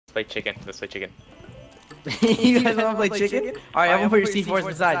Play chicken. Let's play chicken. You guys want to play chicken? Alright, I'm gonna put your C4s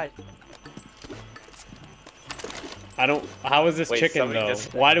inside. I don't. How is this Wait, chicken though?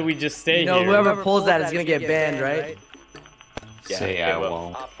 just- Why do we just stay No, here? whoever pulls that is gonna get banned, right? Yeah, Say okay, I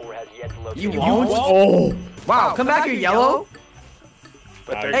well, won't. You won't? Oh, Wow, come back here, Yellow.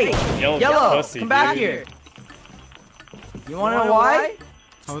 But they're- Hey, Yellow, Yellow, pussy, come back dude. here. You wanna know why?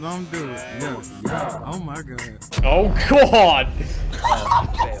 Hold on, dude. Yeah. Oh my god. Oh god.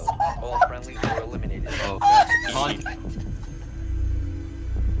 All friendlies were eliminated.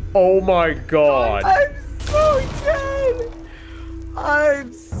 Oh my god. I'm so dead.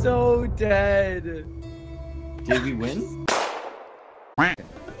 I'm so dead. Did we win?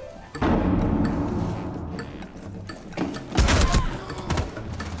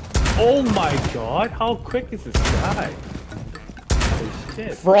 Oh my god, how quick is this guy? Holy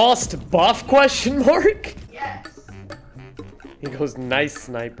shit. Frost buff question mark? Yes. He goes, nice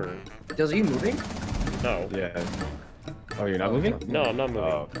sniper. Dills, are you moving? No. Yeah. Oh, you're not moving? No, I'm not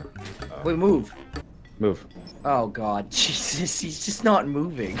moving. Oh. Wait, move. Move. Oh god, Jesus, he's just not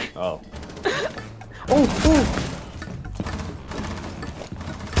moving. Oh. Oh,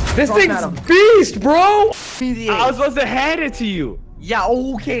 This Cross thing's Madam. beast, bro! I was supposed to hand it to you. yeah,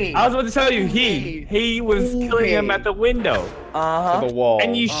 okay. I was about to tell you, he was killing him at the window. Uh-huh. The wall.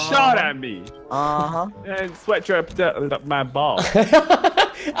 And you shot at me. Uh-huh. And sweat dripped up my ball.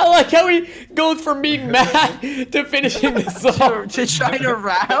 I like how he goes from being mad to finishing this off. To try to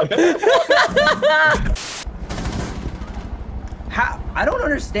rap? How? I don't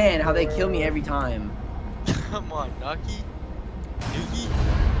understand how they kill me every time. Come on, Nucky. Nuki.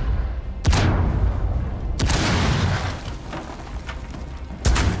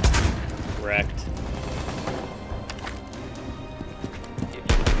 Wrecked.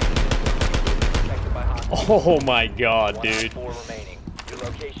 Oh my god, dude.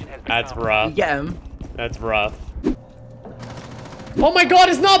 That's rough. You get him. That's rough. Oh my god,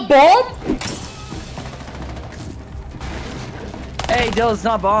 it's not bomb? Hey, Dill, it's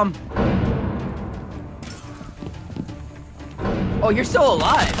not bomb. Oh, you're still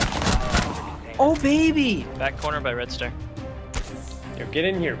alive. Oh, baby. Back corner by Red Star. Yo, get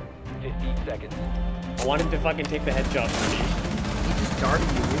in here. 15 seconds. I want him to fucking take the headshot from me. He just darted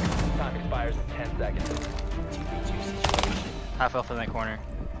you, dude. Time expires in 10 seconds. 2v2 situation. Half health in that corner.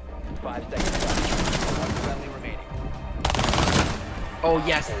 5 seconds left. One friendly remaining. Oh,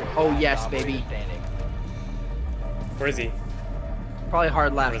 yes. Oh, yes, baby. Standing. Where is he? Probably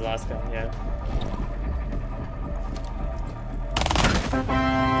hard Where's left. the last guy? Yeah.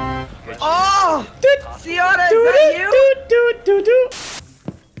 Oh! Sienna, is that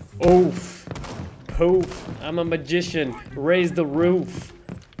you? Oof. Poof. I'm a magician. Raise the roof.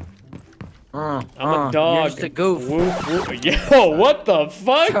 I'm a dog. You're just a goof. Woof, woof. Yo, what the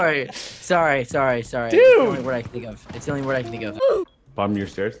fuck? Sorry. Dude! It's the only word I can think of. It's the only word I can think of. Bottom of your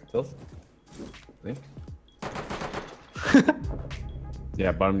stairs, Bills? Think?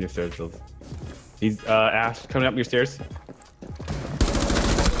 Yeah, bottom of your stairs, Bills. He's, Ash, coming up your stairs.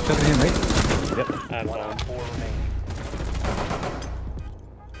 Shut him, right? Yep. I'm bomb. 4 remaining.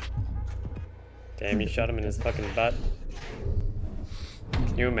 Damn, you shot him in his fucking butt.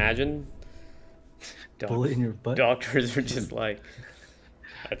 Can you imagine? Bullet in your butt. Doctors are just like,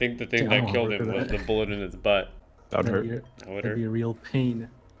 I think the thing Dude, I that don't killed wanna him work was for the bullet in his butt. That would hurt. That would That'd be hurt. a real pain.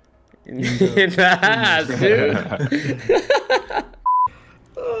 In the ass, dude.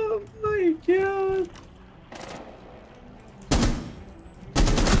 Oh my god.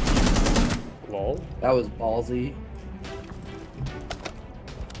 Lol. That was ballsy.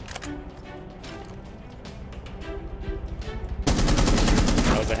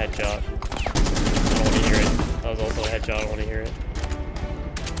 That was a headshot. I don't want to hear it. That was also a headshot. I don't want to hear it.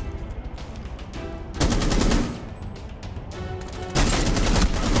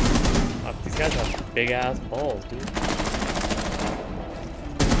 Fuck, these guys have big ass balls, dude.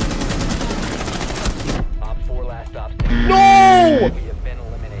 Op 4 last stop. No! We have been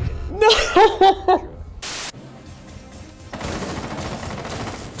eliminated. No!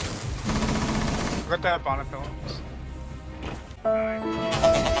 Got that Bonneville.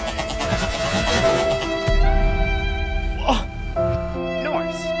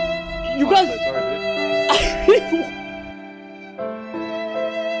 Nice. You guys.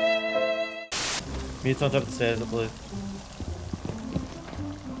 Meets on top of the stairs, I believe.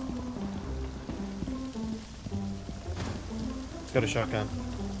 Let's go to shotgun.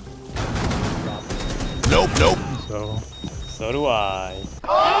 Nope. So do I.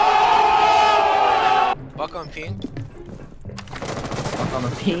 Buck on ping. On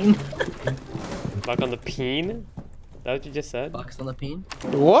the peen. Back on the peen. that what you just said? Bucks on the peen?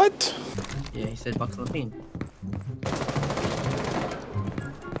 What? Yeah, he said bucks on the peen.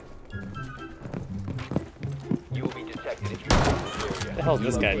 You will be detected if you What the hell is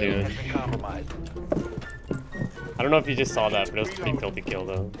this guy doing? compromised. I don't know if you just saw that, but it was a pretty filthy kill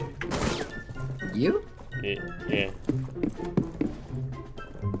though. You? Yeah.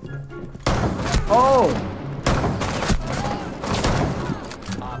 Oh!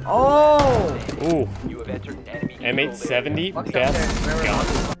 Oh! Ooh. You have entered an enemy M870? Bucks up Best there. Where gun.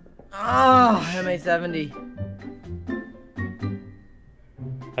 was it? Oh, M870.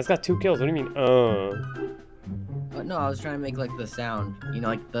 That's got 2 kills. What do you mean? No, I was trying to make like the sound. You know,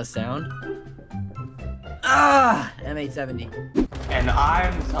 like the sound? Ah! M870. And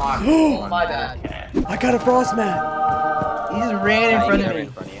I'm not. Oh my bad. I got a frost mat. He just ran in front of me.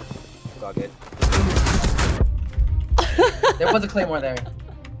 in front of you. It's all good. There was a claymore there.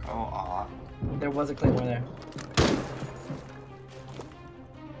 Go off. There was a claymore there.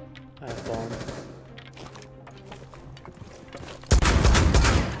 I have bomb.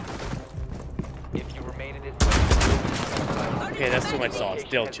 If you remain in this Okay, that's too much sauce.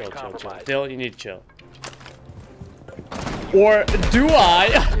 Dill, chill. Dill, you need to chill. Or do I?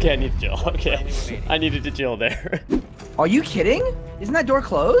 Okay, I need to chill. Okay, I needed to chill there. Are you kidding? Isn't that door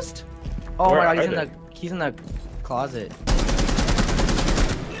closed? Oh Where my god, are he's in the closet.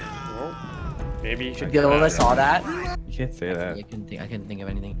 Well, maybe you should. Dill, I saw that. You can't say that. I couldn't think of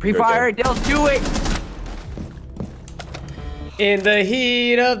anything. Pre-fire, Dill, do it! In the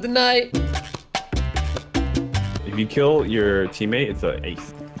heat of the night. If you kill your teammate, it's an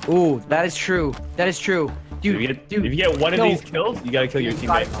ace. Ooh, that is true. That is true. Dude, If you get one of no. these kills, you gotta kill your You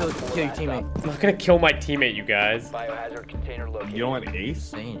gotta teammate. kill your teammate. I'm not gonna kill my teammate, you guys. biohazard container located. You don't want an ace?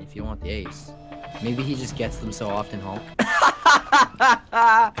 Saying, if you want the ace. Maybe he just gets them so often, Hulk.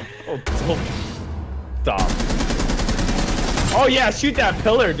 Oh, don't stop. Oh yeah, shoot that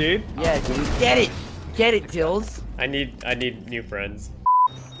pillar, dude. Yeah, dude. Get it! Get it, Dills. I need new friends.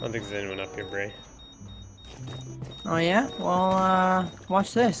 I don't think there's anyone up here, Bray. Oh yeah? Well,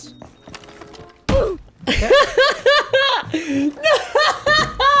 watch this.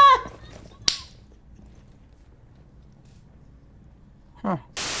 Huh.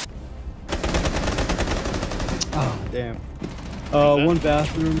 Oh, damn. One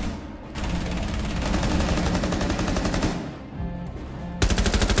bathroom.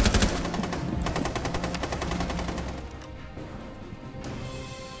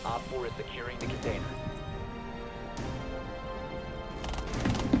 Op 4 is securing the container.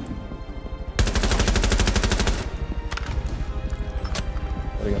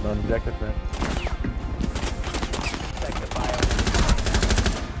 I got non-objective, man. Protect the bio.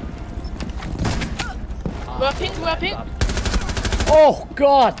 Weapon. Oh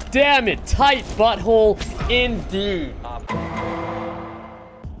god damn it! Tight butthole indeed. Op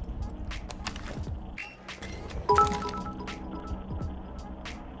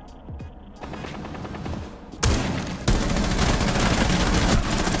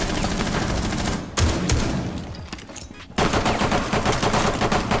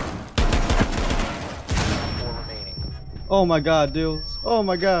Oh my god, Dills. Oh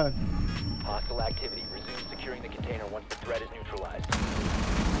my god. hostile activity. Resume securing the container once the threat is neutralized.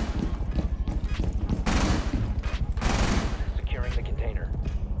 Securing the container.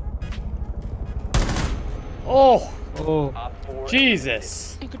 Oh Oh. Op 4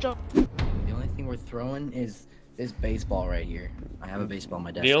 Jesus! Good job. The only thing we're throwing is this baseball right here. I have a baseball on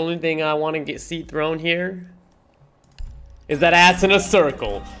my desk. The only thing I want to see thrown here is that ass in a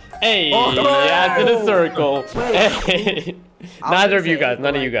circle. Hey, ass in a circle. Hey. Neither of you guys.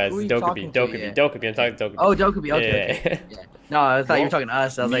 None of you guys. Dokubi. I'm talking to Dokubi. Oh, Dokubi. Okay. Yeah. Okay. Yeah. No, I thought you were talking to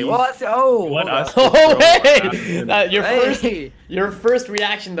us. I was like, well, that's What hold us? up. Oh hey! Hey. Your first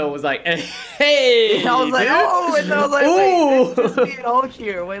reaction though was like, hey. I was like, dude. oh, and then I was like, Ooh. wait, it's just me and Hulk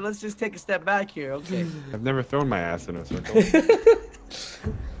here. Wait, let's just take a step back here. Okay. I've never thrown my ass in a circle. It's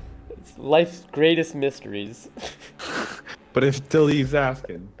life's greatest mysteries. But if still he's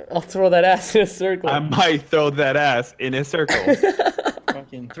asking, I'll throw that ass in a circle. I might throw that ass in a circle.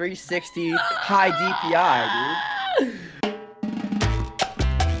 Fucking 360 high DPI, dude.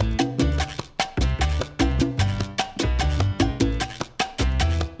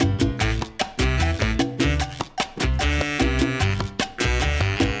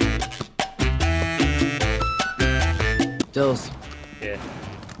 Dills, Yeah.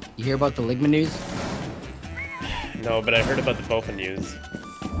 you hear about the Ligma news? No, but I heard about the Bofa news.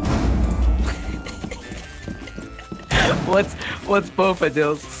 What's Bofa,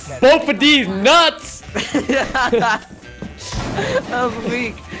 Dills? Bofa D's nuts! That was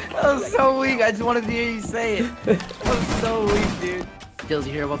weak. That was so weak. I just wanted to hear you say it. That was so weak, dude. Kills,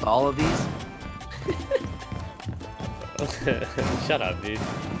 you hear about all of these? Shut up, dude.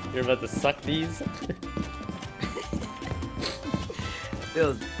 You're about to suck these?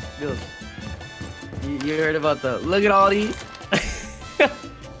 Kills. You heard about the, look at all these?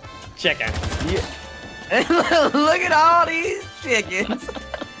 Chicken. Look at all these chickens.